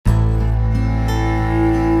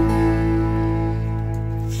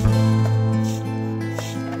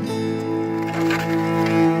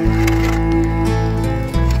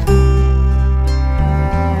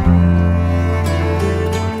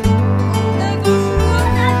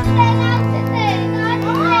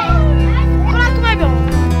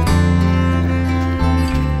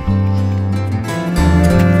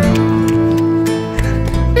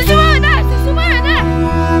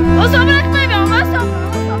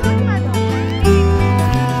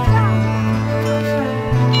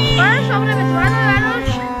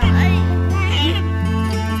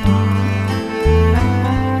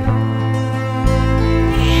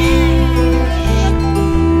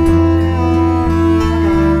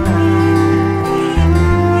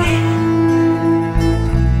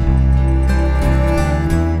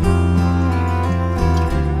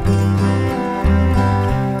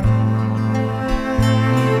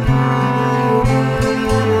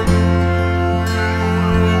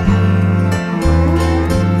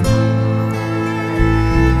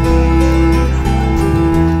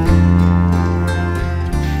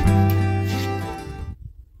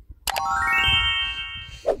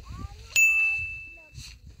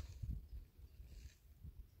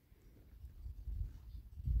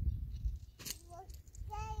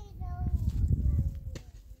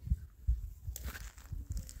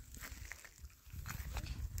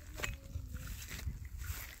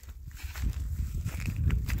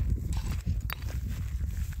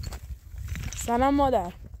سلام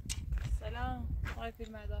مادر. سلام آقای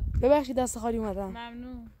فیلمبردار. ببخشید دست خالی اومدم.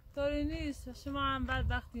 ممنون. طوری نیست، شما هم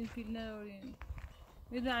بدبخت این فیل ندارین.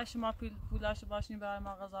 میدونم شما پولاشو باشین برای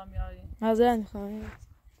ما غذا میارین. معذرت میخوام.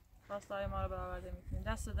 خواستای ما رو برآورده میکنین.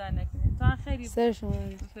 دست در نکنین. تو خیلی سر شما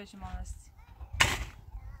دوست شما هستی.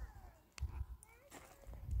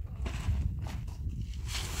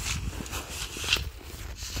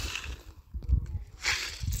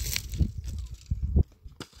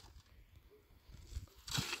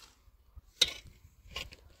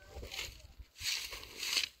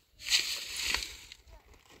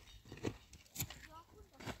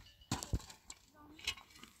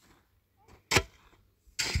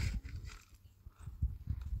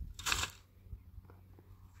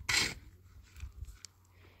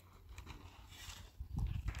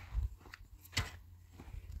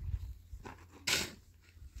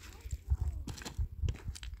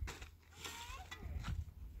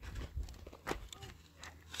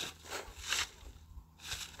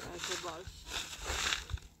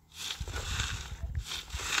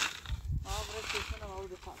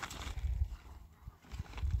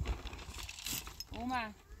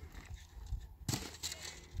 اومد.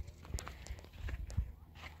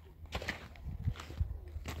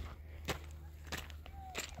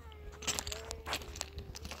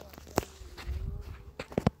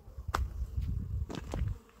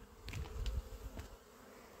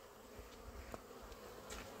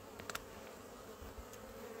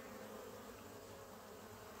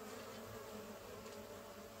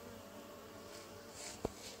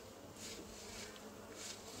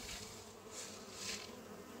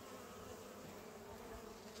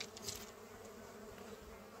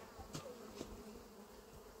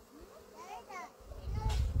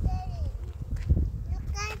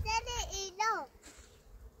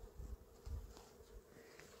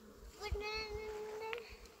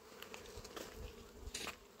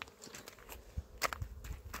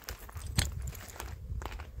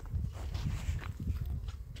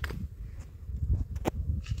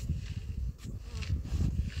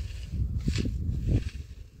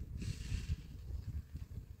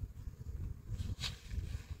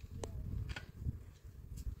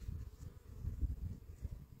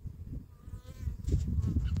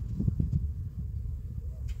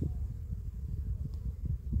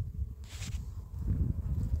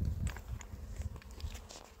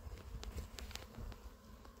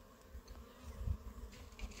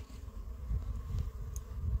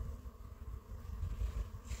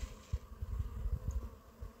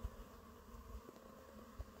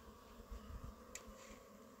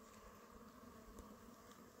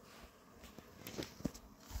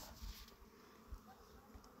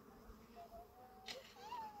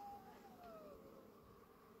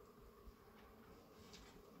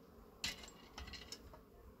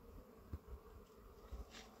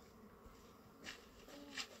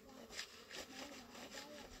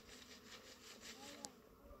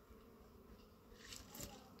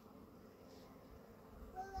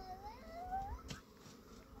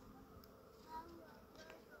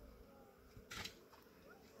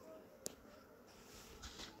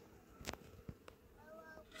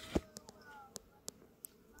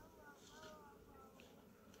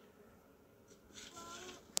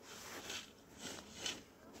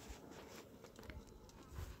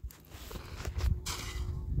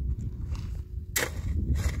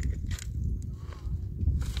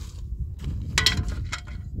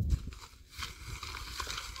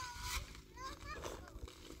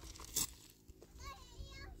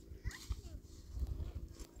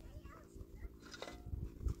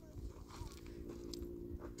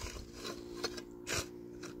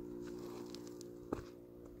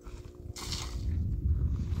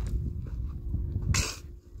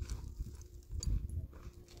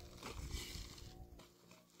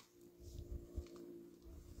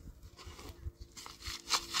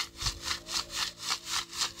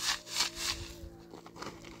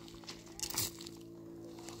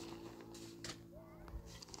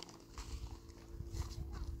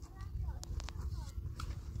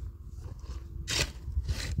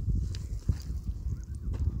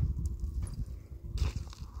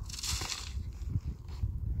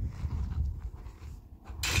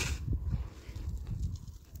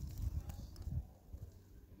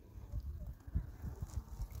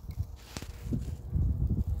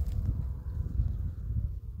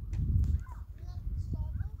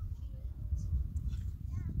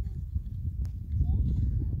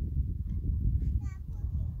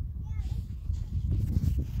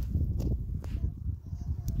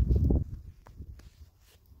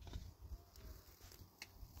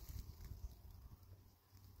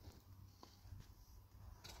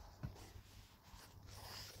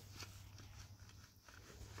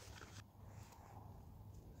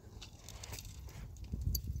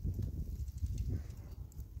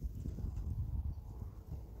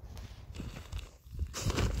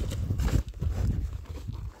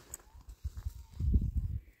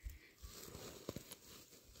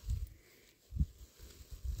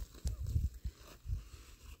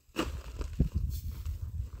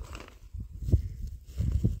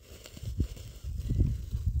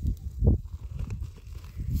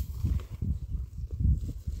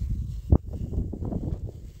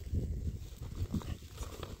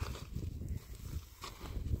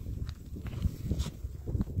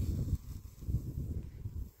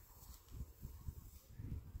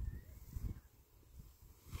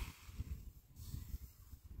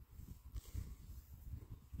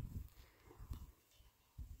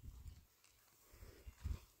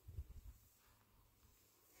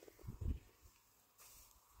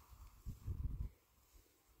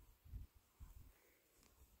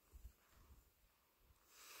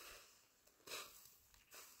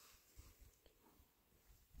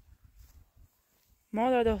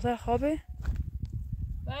 مادر دختر خوابه؟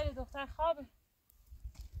 بله دختر خوابه.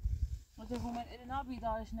 مجھے هومن اینا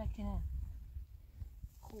بیدارش نکنه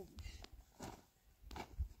خوب میشه.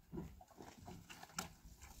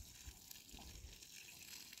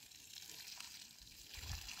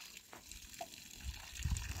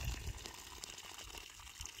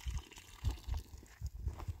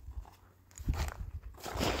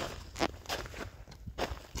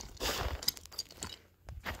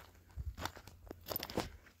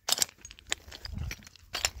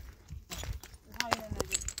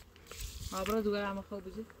 برو دوباره همه خواب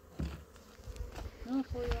بجید نه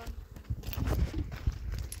خویا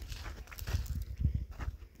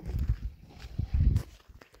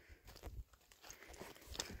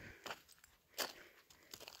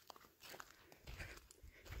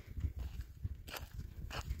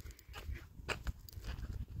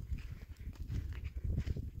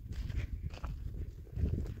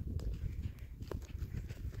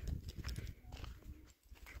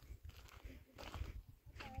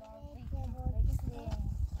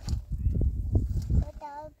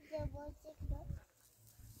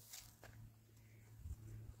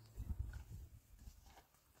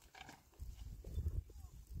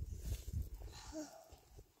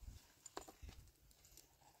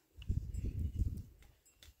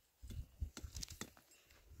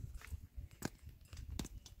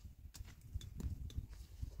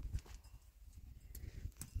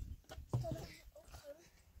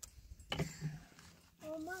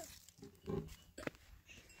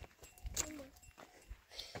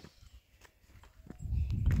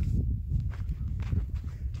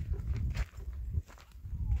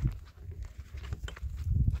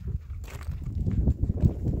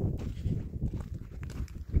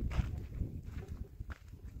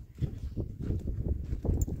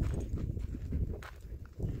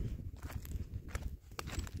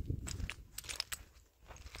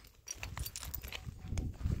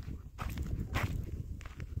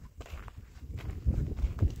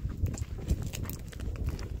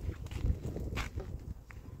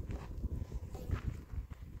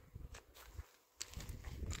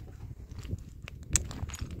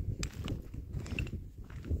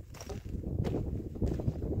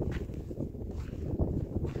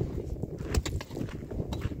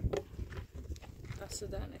دست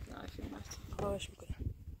درنک نعرفی اومد خواهش میکنم.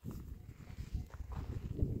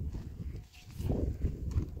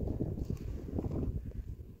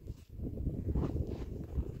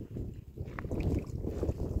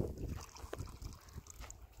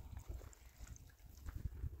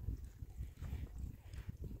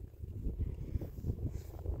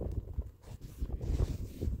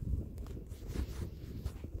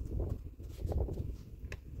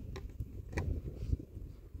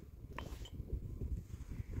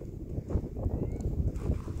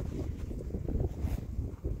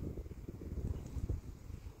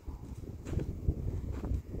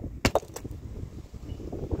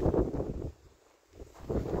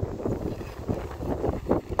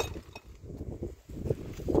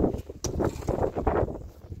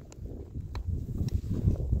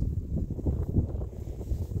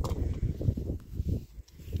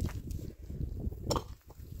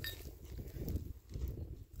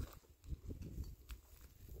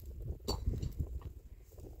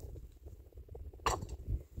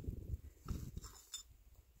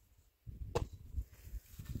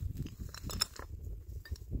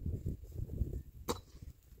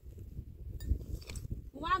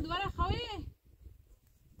 اومد دوباره خوابی؟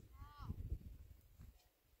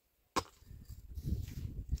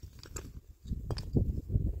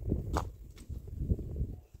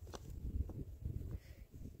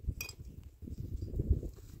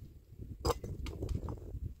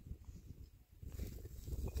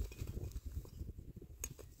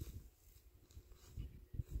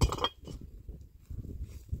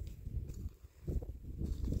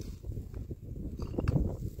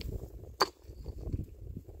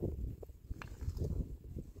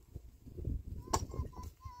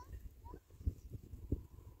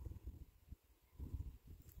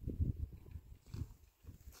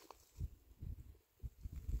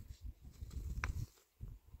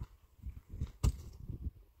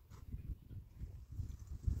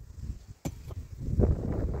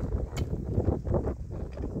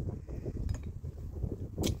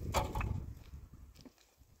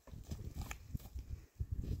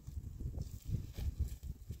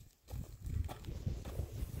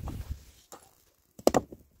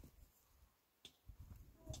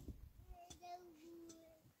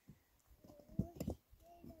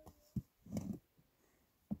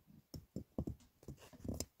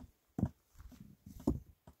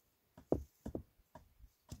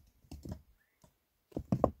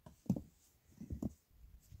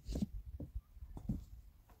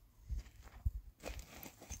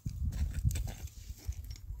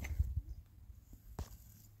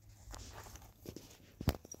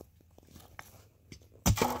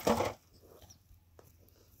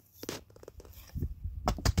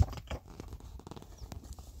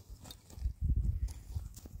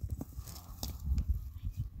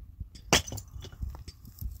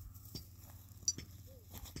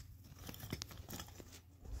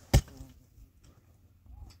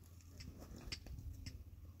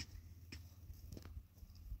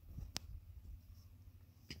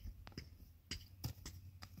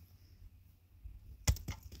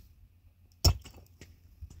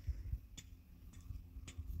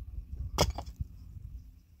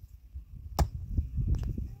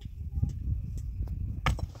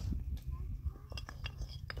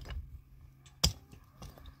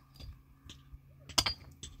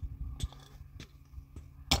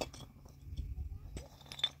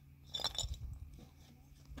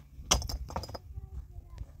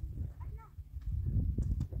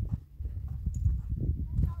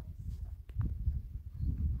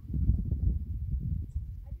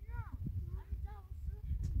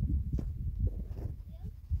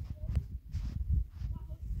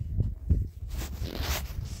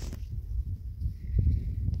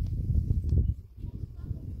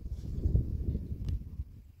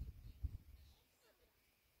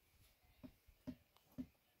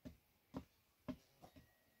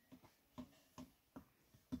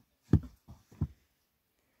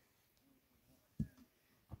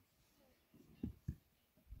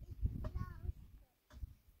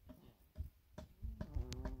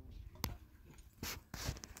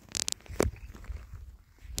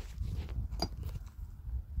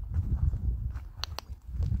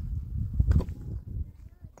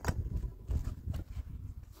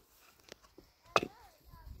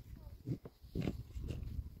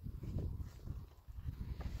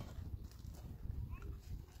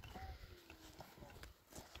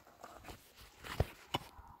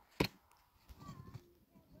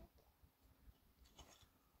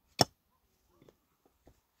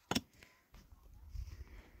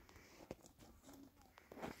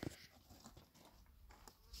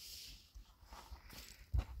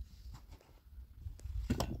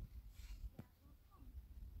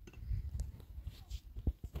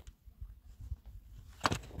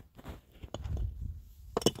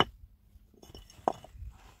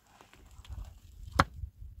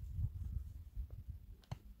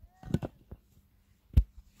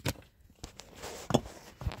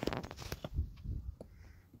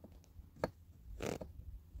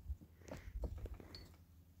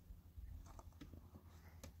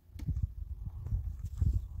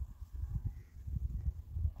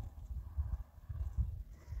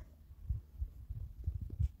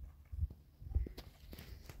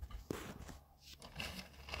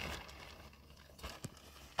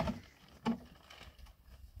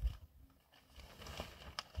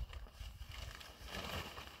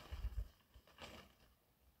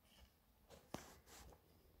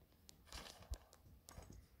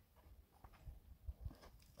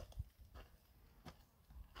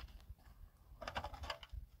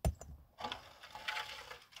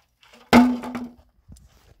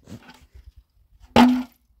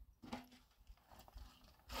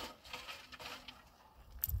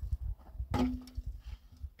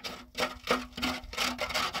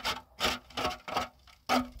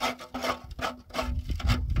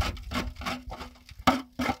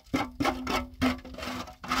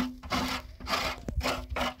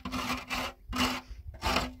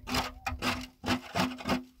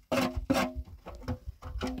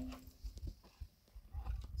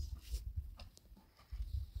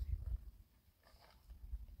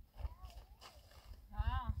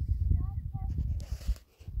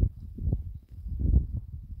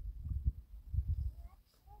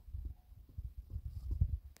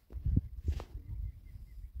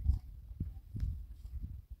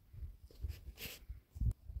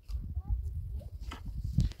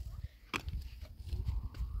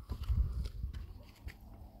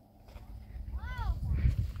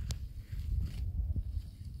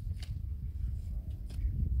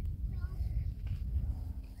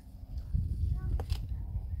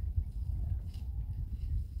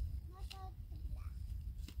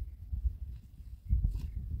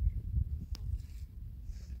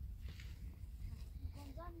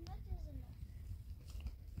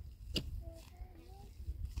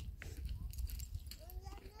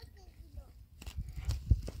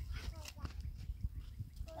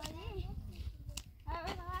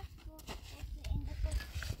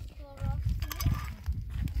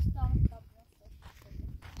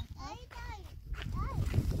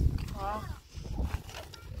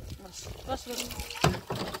 باش برو.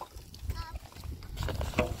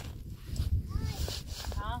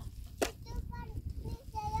 ها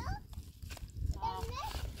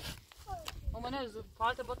اومانه زود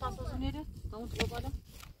پالت با تاسو زنیره تموم تو بالا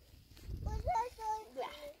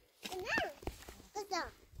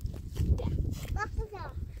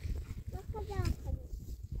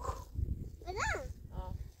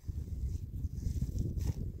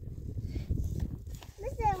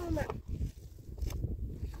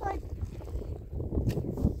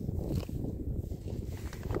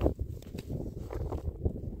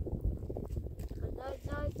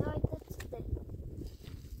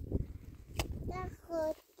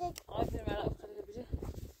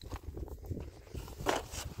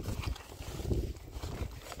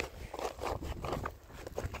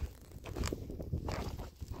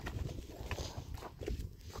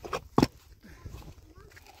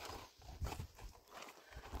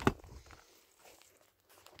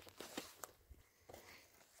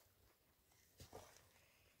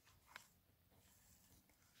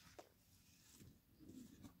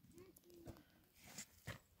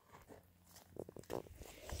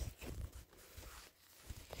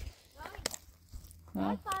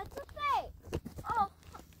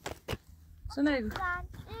Co nejdu?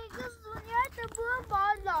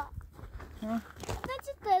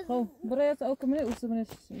 خب برای از آکم نه اوسه منش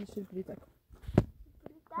شیل tak.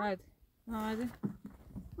 Hadi. Hadi.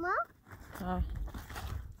 ما؟ Ha.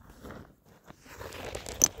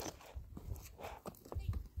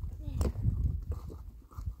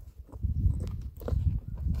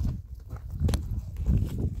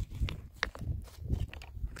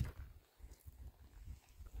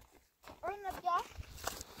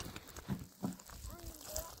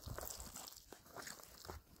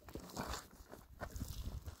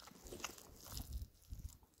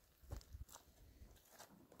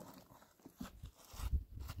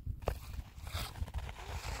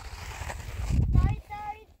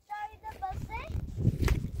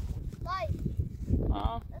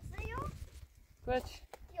 Kaç?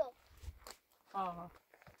 Yok. Aha.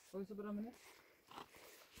 Oysa bura mı ne?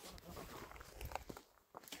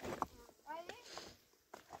 Ali.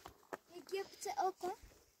 İki yapıcı oku.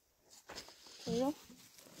 Yok.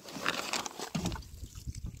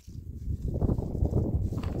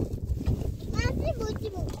 Nasıl bu?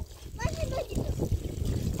 Nasıl bu?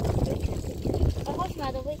 Hoş mu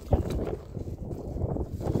adı bu?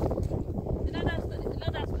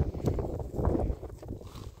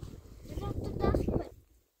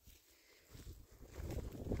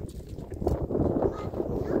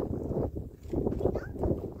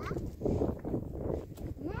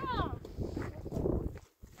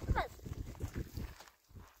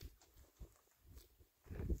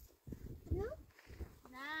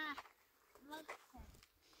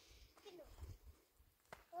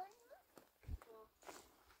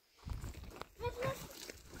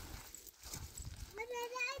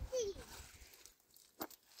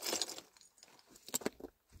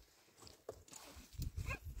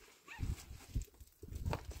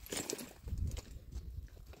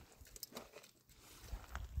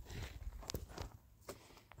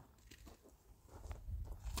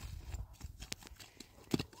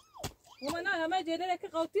 وما أنا ما جاي لك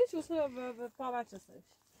قوتيش وصل بطابع شصيش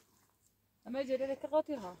ما جاي لك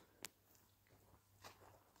قوتيها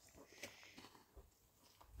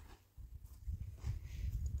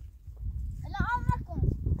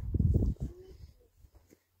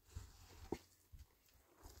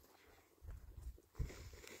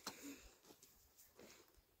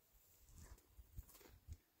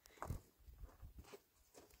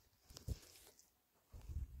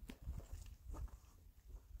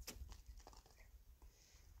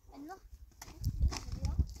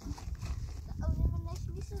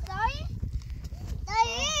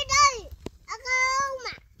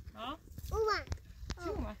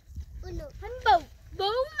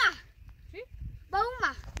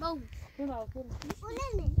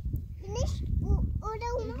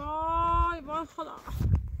وای خدا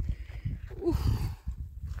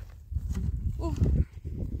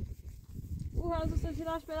از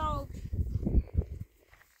سفیرش برام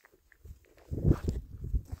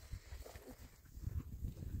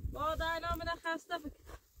با دایلا من خسته بک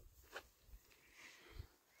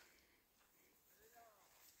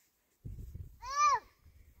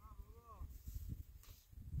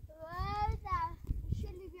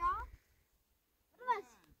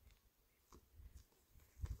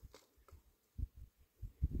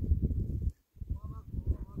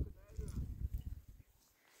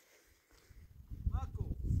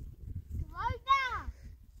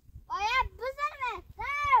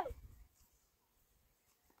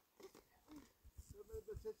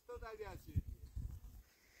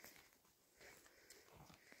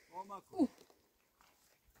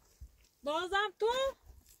بازم تو؟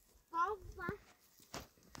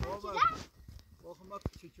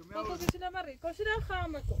 کشیده مری کشیده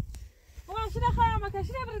خواهم کن کشیده خواهم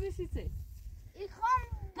کشیده بردی سیسه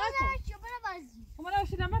بازی اومده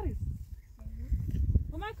کشیده مری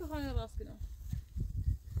اومده که خانه راست کنم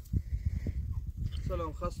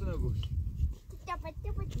سلام خسته نباش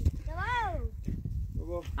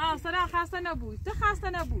بابا سلام خسته نبوی تو خسته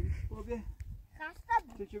نبوی بابا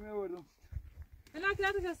چه می‌آوردم الان که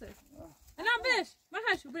تو کسه الان بش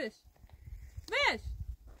مخشو بش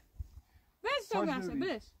تو گمشه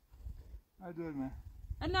بش ادور من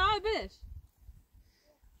الان بش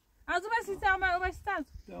از اون سیستم ما استاد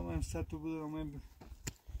تمام ستو بودم من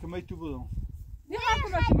کمی تو بودم نخواه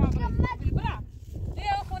کمک ما برا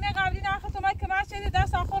نه خونه قبلی نه تو ما کمک چه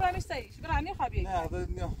دست آخر همیشه ایش برا نخواه بیای نه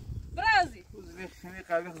نه برازی وزنی خیلی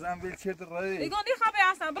قوی زنبیل چرت رای دیگه نخواه بیای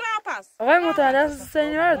اصلا برا پس آقای متعدد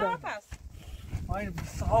سنی برا مردم پس این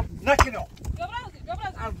صاحب نکنه برازی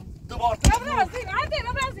دوباره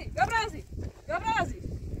برازی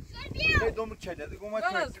به دوم چه دیگه ما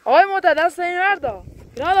آقای متعدد سنی مردم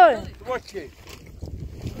نداره تو چی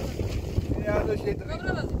یا دو شی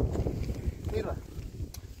برازی میرا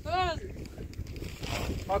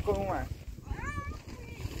ما کومه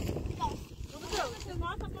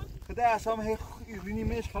خدا اسام هی رینی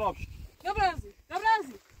منش خراب شد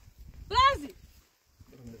برازی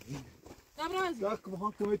داک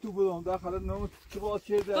بخوام کمی تو بودم داخل نام تو باز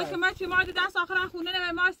چه تو که من چه ما دست آخر خونه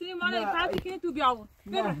نه ما سری ما نه پاتی که تو بیاون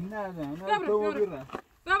نه تو بیرا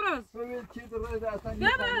ببین چه رای دستان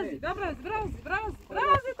برازی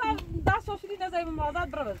تا دست آشلی نزایم مازاد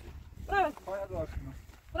برازی پای راست کنم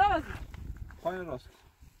برازی پای راست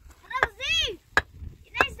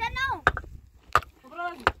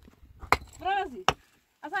برازی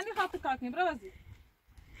اصلا نخواه تو کار کنی برازی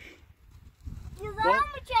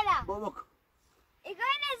بابا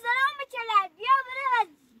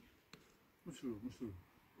مشرو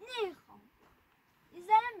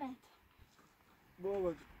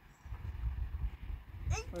بابا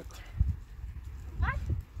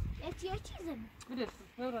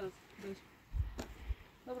بدش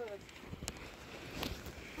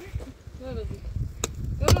برازی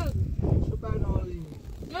شو برنامه‌ای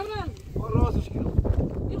برازی ما راستش کنم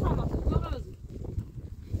نخواه برازی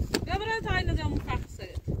تا این نزیم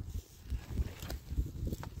مخصصه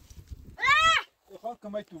بخوام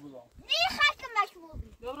کمی تو بودم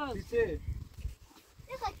برازی بیته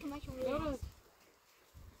برازی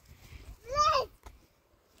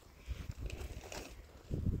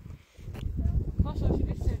باشه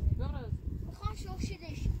آشیلی سرنی برازی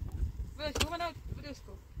بش اومد بدش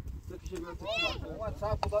کن اومد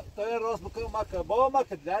صاحب خدا تای راست بکنم مکه بابا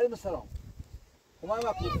مکه داری مسلام اومد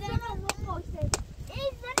مکه اومد مکه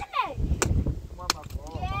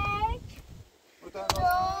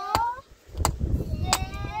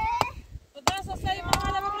دست سری ما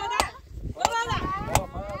هذا ببرده بابا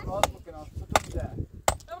راست بکنم ستون ده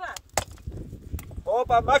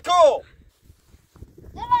بابا مکو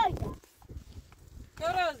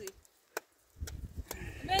برازی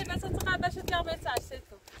میل مثلا تقعد بشه تعمل ساعت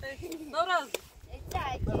سیتو برازي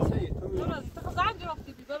برازي تاخذ عندي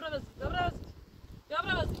وقتي برازي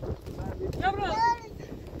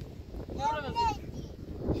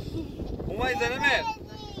وما إذا نمت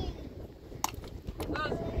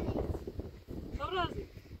برازي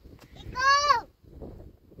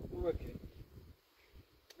وبكي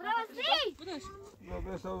بدش لا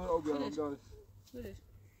بس أو بيارو جالس بدش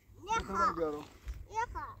أو بيارو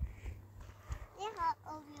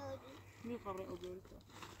مين خبر أو بيوري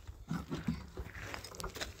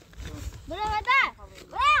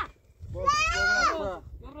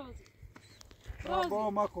بابا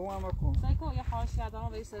ماكو سايكو يا حاش يا دام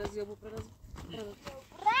بيس رزي ابو برز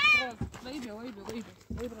ويبي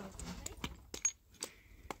برز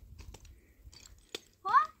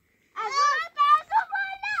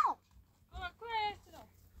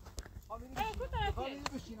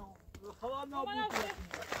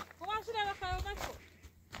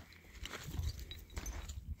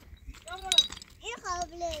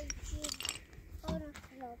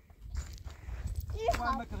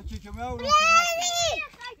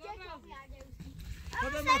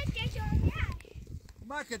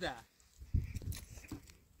ما كده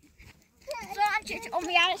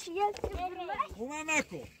وما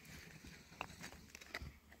ماكو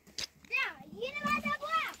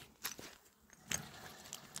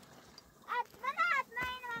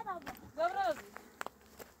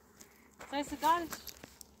Sai cigares?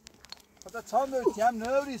 حتى تصمم تيام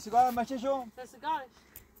نوري سيجاره ماشي شو Sai cigares?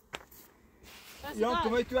 يوم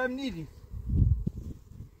كميتو أمنيدي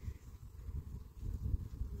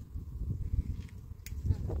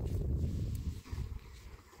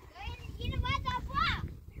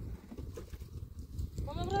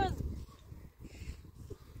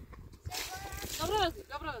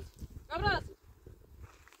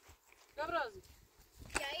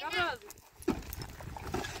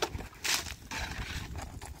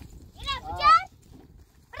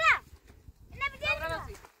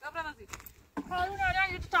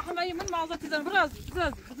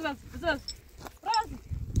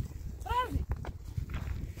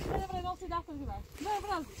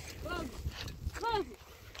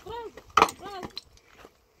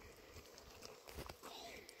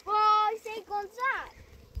وای سی گلزار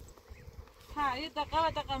ها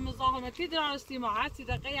دقيقة مزاحمة في دراسة اجتماعات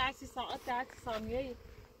دقيقة 10 ساعات 3 ثانية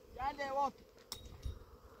يعني وقت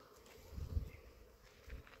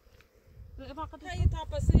فقط هي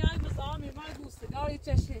تابسي هاي مزاحمة ما يدوس سيجارة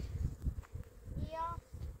تشي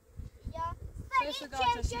یا Şey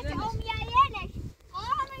sigara çeşidi mi?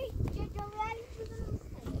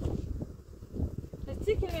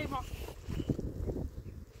 تی که ما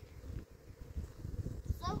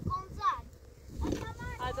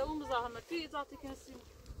هذا هو مزاحمة في ذاتي كنسي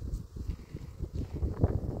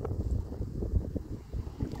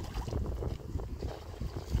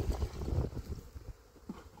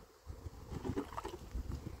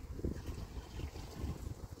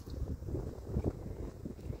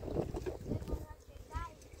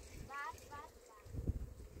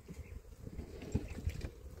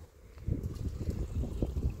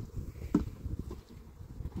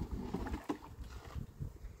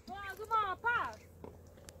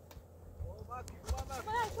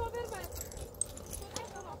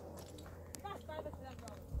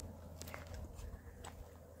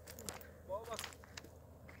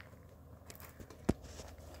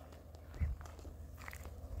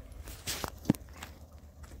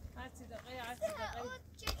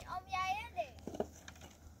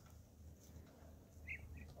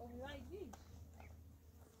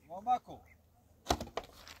ماماكو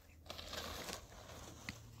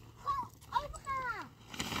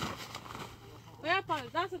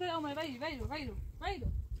دست ده اومد ویلو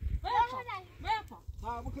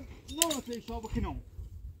ها ممكن نوم في شو بكنوم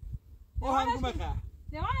وها نقوم بخا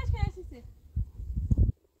نمانش کنسیسته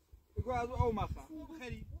يقول هذا أو مخا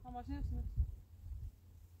بخيري هماشون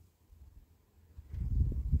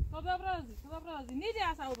خدا برازی نیدی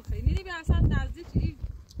اصلا او بخیری نیدی بیا اصلا نزدیک ای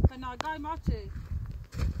فناگای ما چه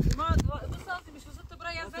ما بسازی میشه تو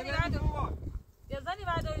برای یه زنی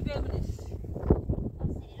وعده بیرمونش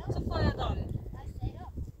چه فایده داره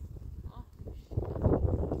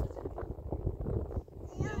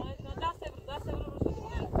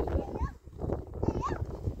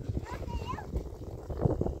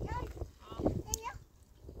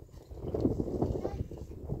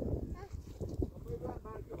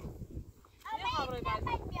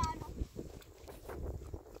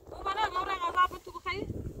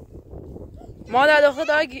ما در داخل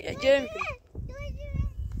داره گره میکنه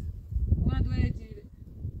اون دوی جیره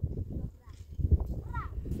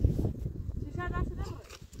چیشه دست نمونه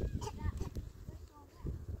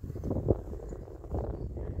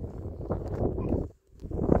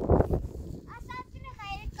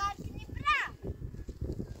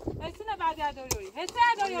هسته بعدی اداریوی هسته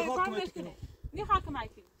اداریوی کام نشکنه نی خاکم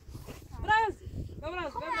ایکی برازی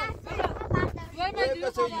براز دوی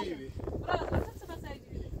مجیری خواهد براز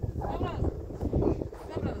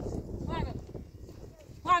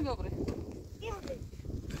Vamos, meu bro.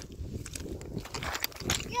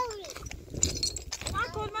 Uma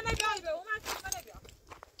coisa, mas não é bem, uma coisa, mas não é bem.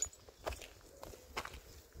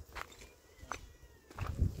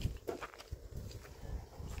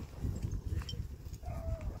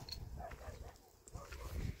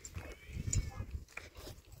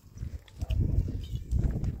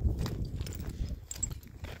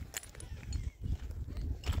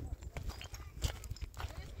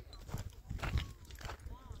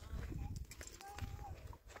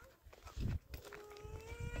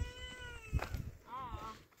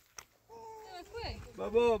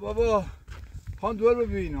 بابا خان دور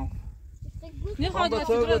ببینم میخواد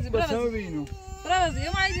بس ببینم برازی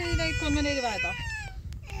ما اینا کن من ایده بعدا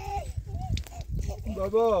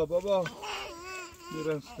بابا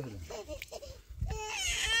میرم استرم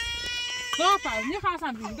باپس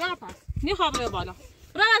میخواستم ببین باپس میخوام بره بالا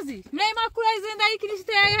برازی من ما کورای زندگی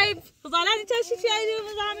کلیشته هی خزالانی چشی چیایی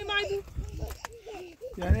مزاحمی مایدو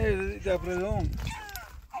یعنی دپردم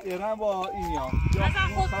ایران با اینیا اصلا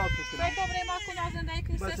خود باید دوباره ما کنه زندگی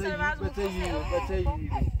کلیشته سر وضع بتایی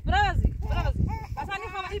برازی اصلا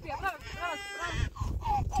میخوام این بیا برازی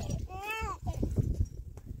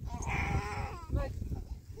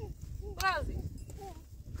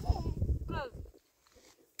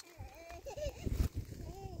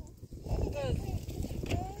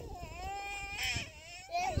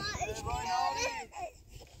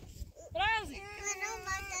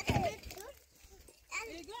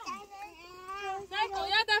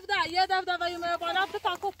بده و یه بالا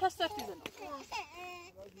بتا کو پس تفیزن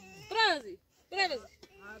برازی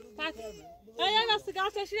برازی یا نه سیگار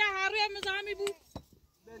چشی هر روی مزاحمی بود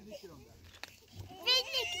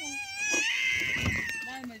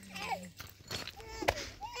نه مجنون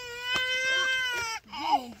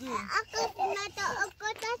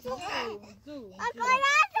زو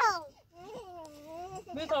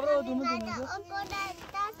بتا برو دونه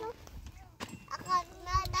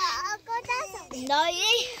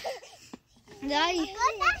دایی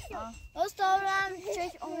استورم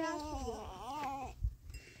چش اونم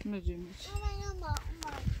مجنون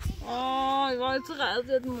آی وای تو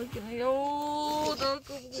غزت میکنه یو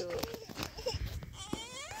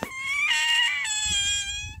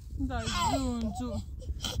دای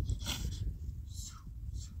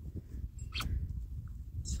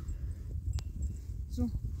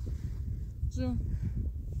زون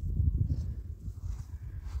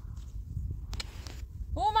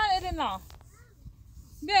او من ارنا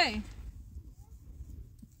بیای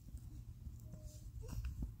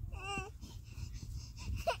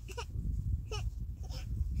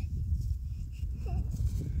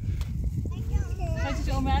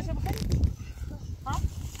چه اومه عشق بخیر ها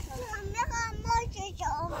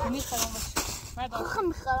میخرم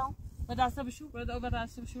بعد دسته بشو بعد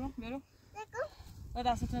دسته بشو برو بعد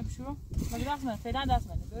دستتون بشو بعد دست من فعلا دست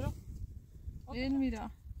من برو این میره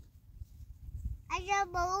اگه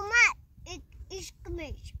با اومد عشق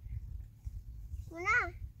میشه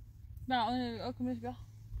نه اون اکملش بیا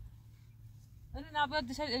اون نباید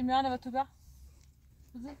دشت المیانه و تو بیا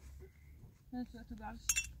بزن نه تو بیارش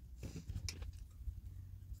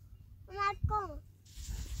اومد کن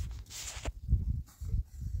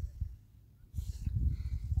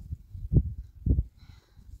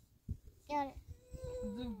یاره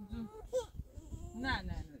زوم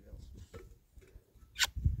نه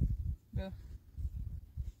بیا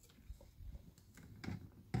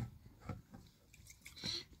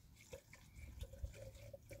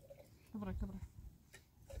كبرى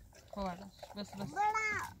خوالش بس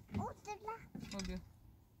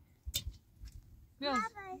بیا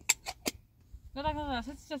بیا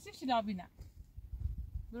ست چی لابی نه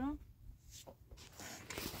برو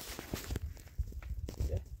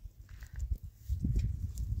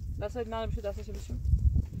دستت نه بشو دستش بشو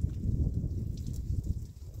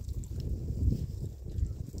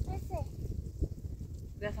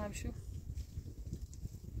دست هم بشو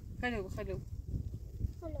خلو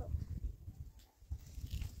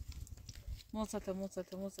موصلت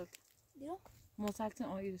موصلت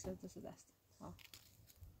آیه دست ها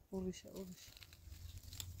اورش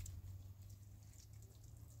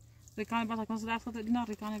رکانه بات کن صدا خود دینا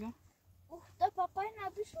رکانه بیا ده پاپای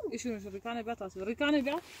نبیشو ایشون رکانه بیا تاسو رکانه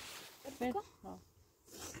بیا ها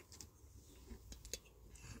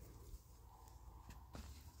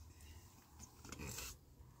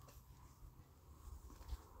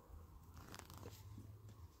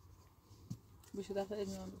بشه دفعه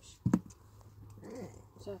ادمیان بشه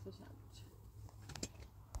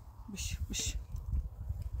بش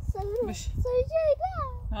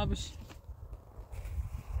ها بش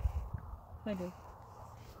خیلی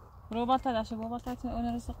برو بالتا داشته با بالتا تون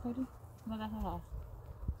اون رسق کنی ما دفعه ها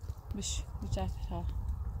بش بچه ها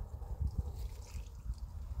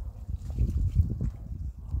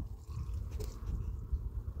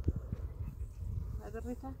هذا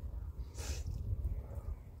الريتا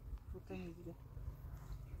میگیره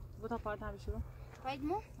بوتا پارت هم بشورو باید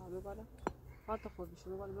مو آره بالا پارت خود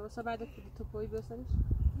بشورو بالا بس بعد تو پای بسرش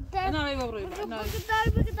نه می ببروی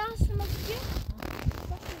نه بگه دست ما بگی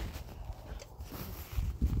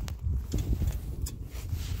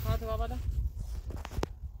پارت بالا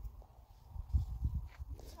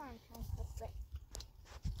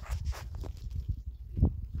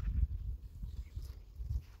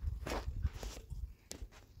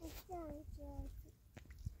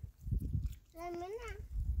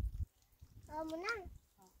منم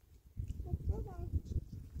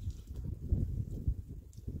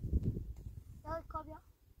دار کابیا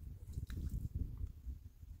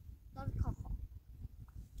دار کافا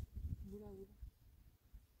بودا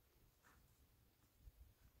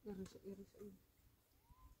ایرش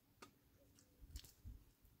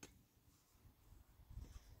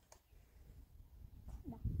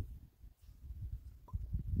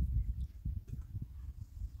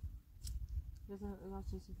Mesela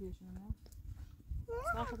nasıl yapıyorsun ya?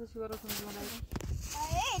 Nasıl da şu arasında durmaları?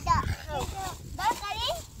 Da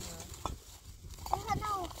kali?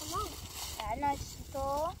 Ana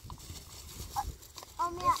sto.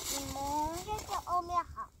 Omya imo, omya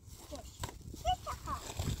ha. Ha.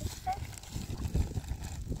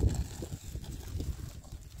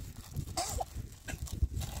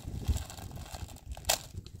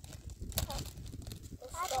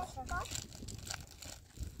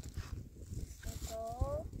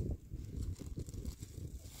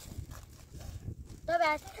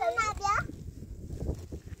 بیا سونا بیا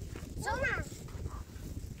سونا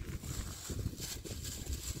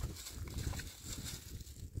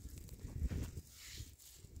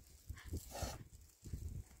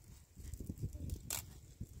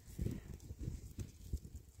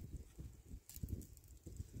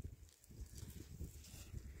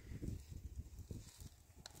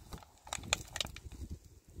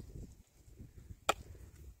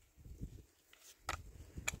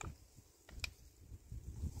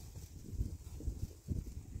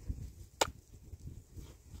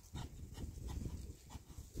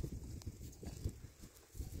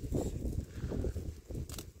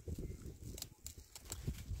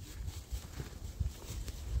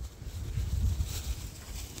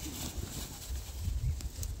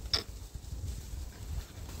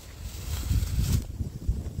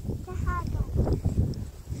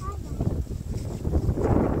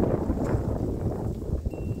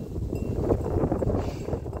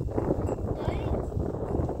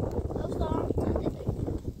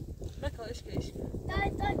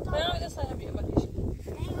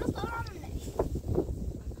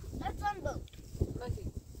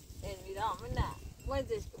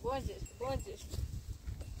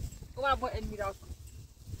Kom maar, en mira.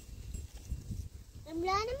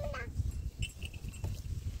 Emlan mana?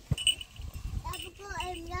 Aku ko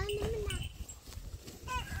emlan mana?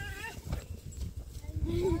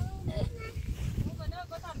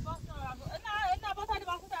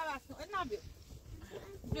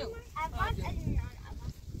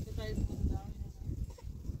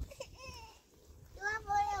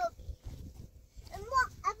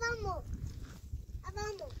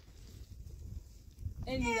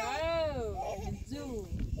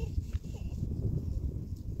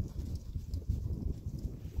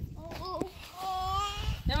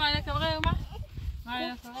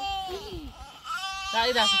 لا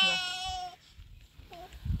إذا سكبه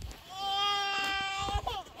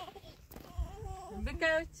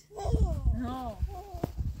بكوت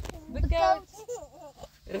بكوت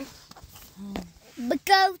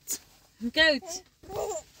بكوت بكوت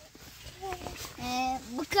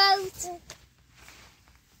بكوت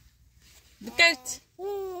بكوت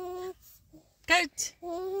كوت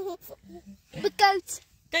بكوت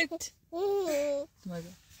كوت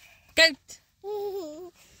كوت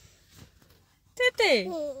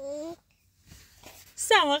تتي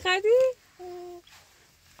سامع خدي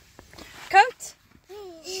كوت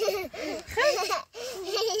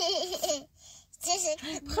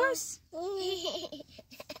بخوس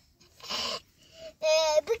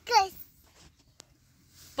بكوت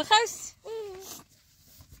بخوس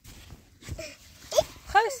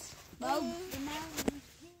بخوس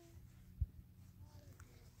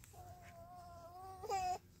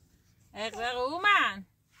اغرق اومن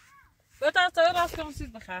بتا تو راست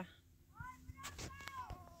کنسید بخواه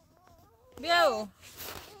بیاو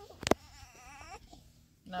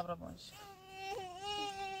نبرا باش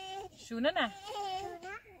شونه نه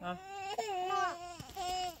ها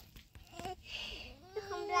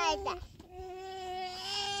میخوام رایده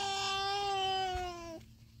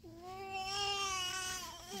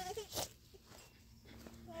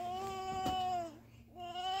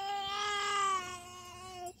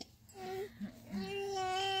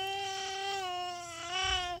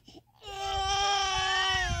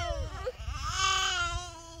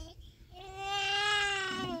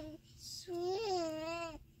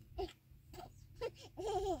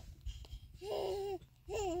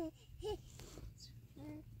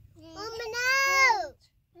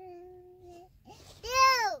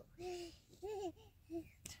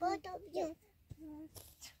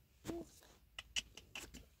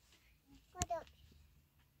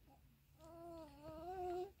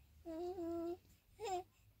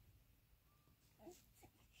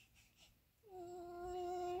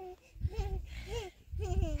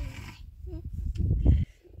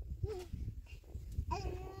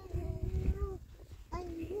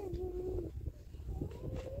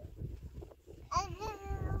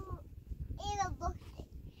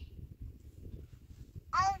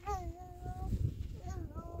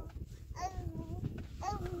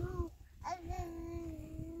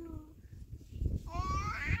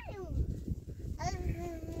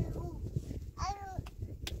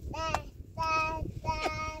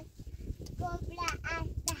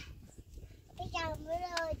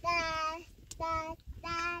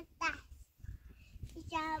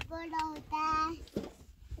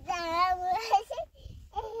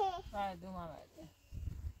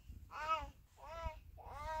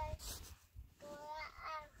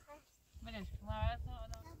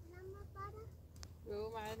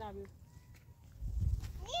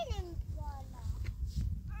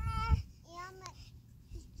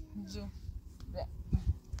جو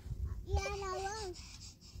يلا وين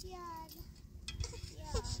يلا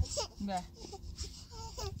به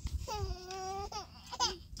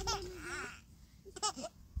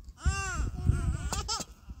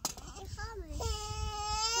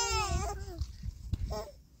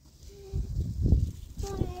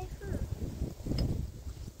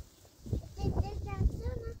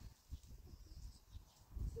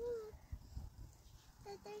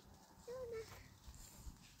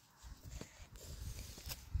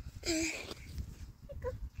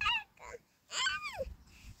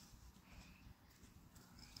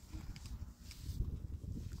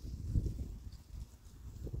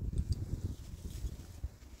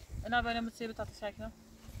أنا بينما تصير بتاعت شاكله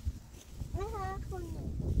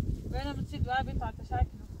بينما تصير دواء بتاعت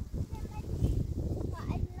شاكله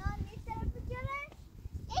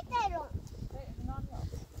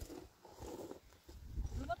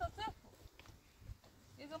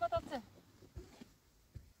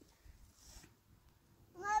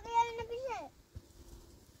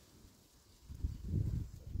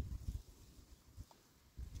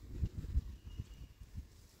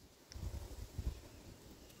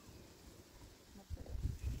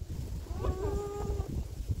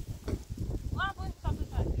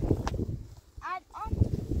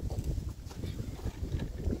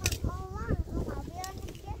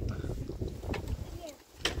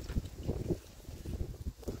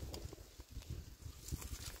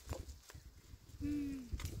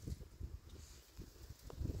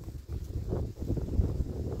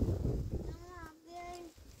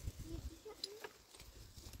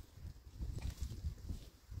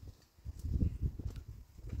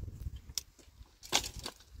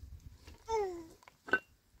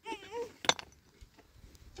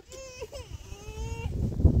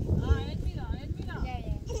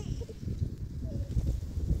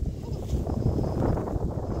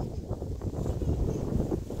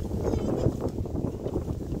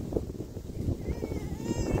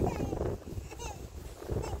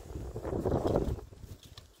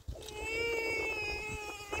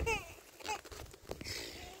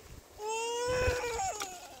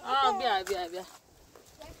بيا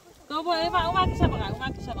كوبو إيه ما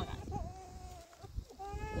كشبكة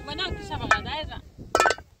وما ناك كشبكة ده إذا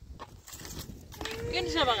كين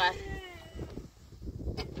شبكة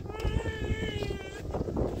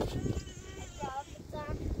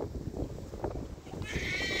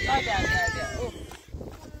بيا أوه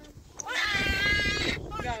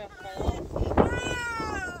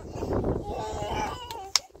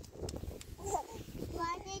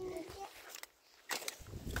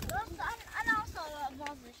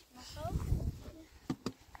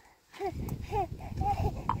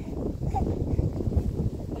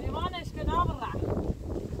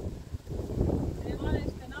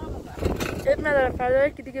اب نداره فردا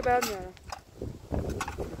که دیگه برمیارم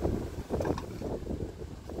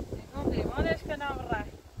لیوانش کنم راه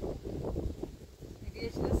دیگه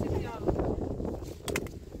ايش نسيت يلا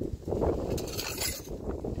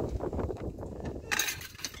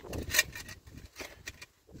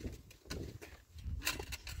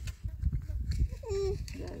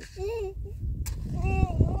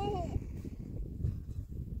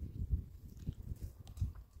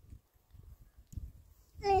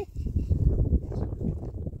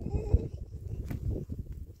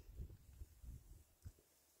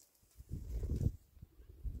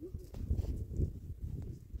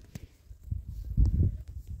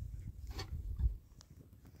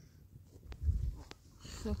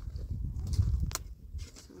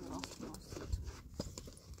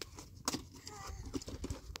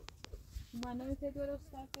ما نمیشه درست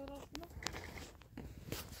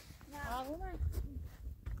نه آقا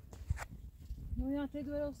نمیشه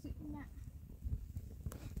درست نه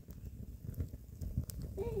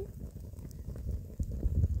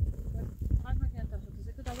هات ما كانت تاخذ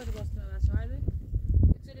زي كده بدي بس هذا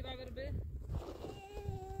يصير بقى بربي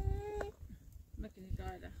ما كني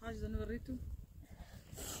قاعده حاجه نوريته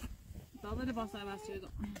طابه بس بس يدو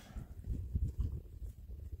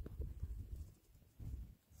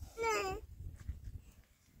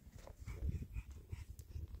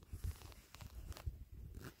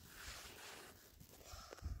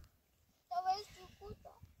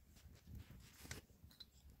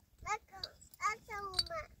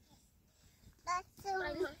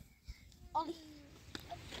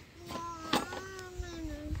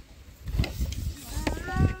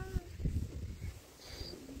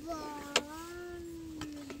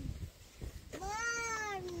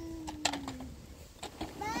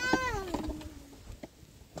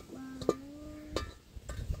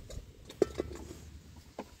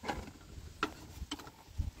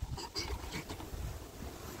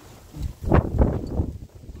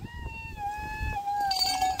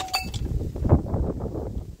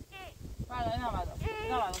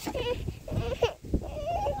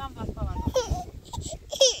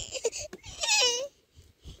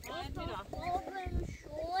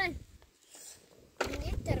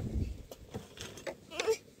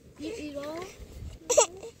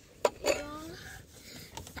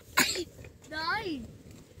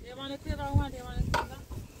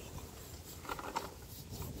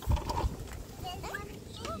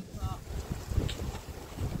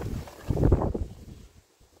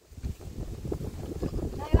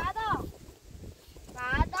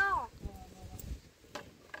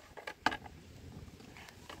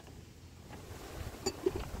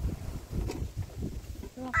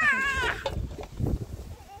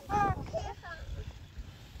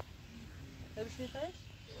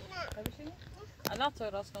الان تو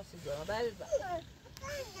راست نسی دارم بعد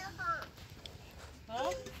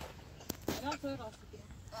ها الان تو راست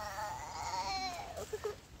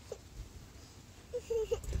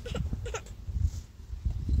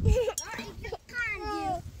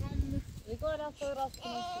الان تو راست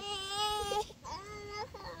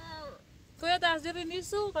تو یا دستگیر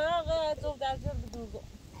نیستو قرار تو دستگیر بدوزو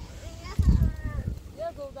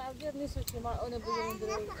یا تو دستگیر نیستو که ما اون بگیریم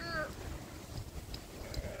داره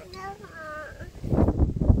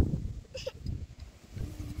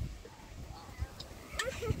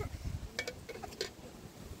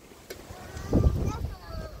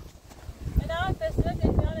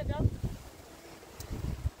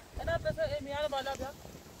بالا بیا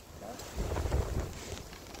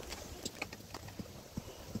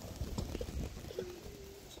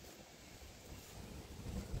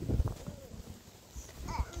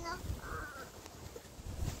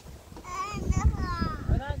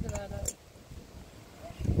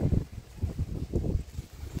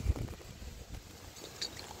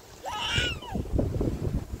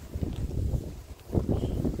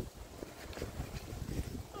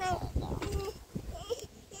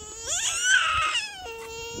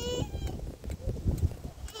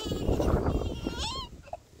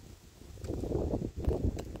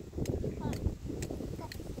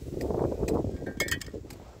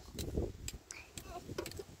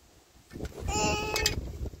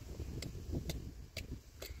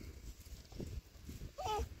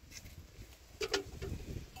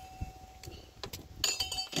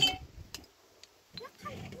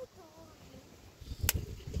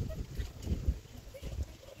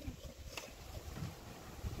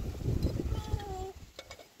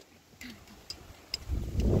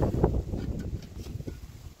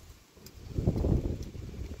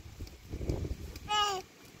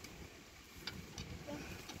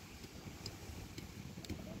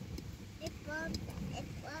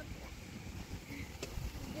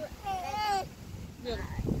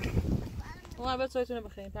ما بعد سایتونه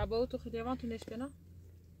بخوریم. تابو تو خیلیوان تو نشکنه.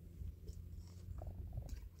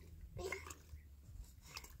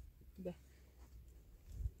 به.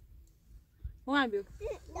 ما بیو.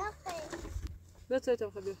 بعد سایت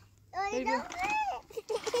بخور بیو.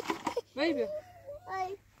 بیو. بیو.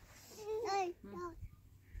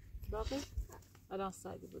 باقی؟ الان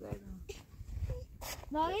سایدی بود الان.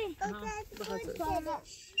 باقی؟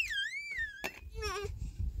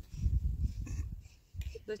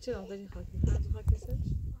 Зачем он не хочет? Сразу хочет.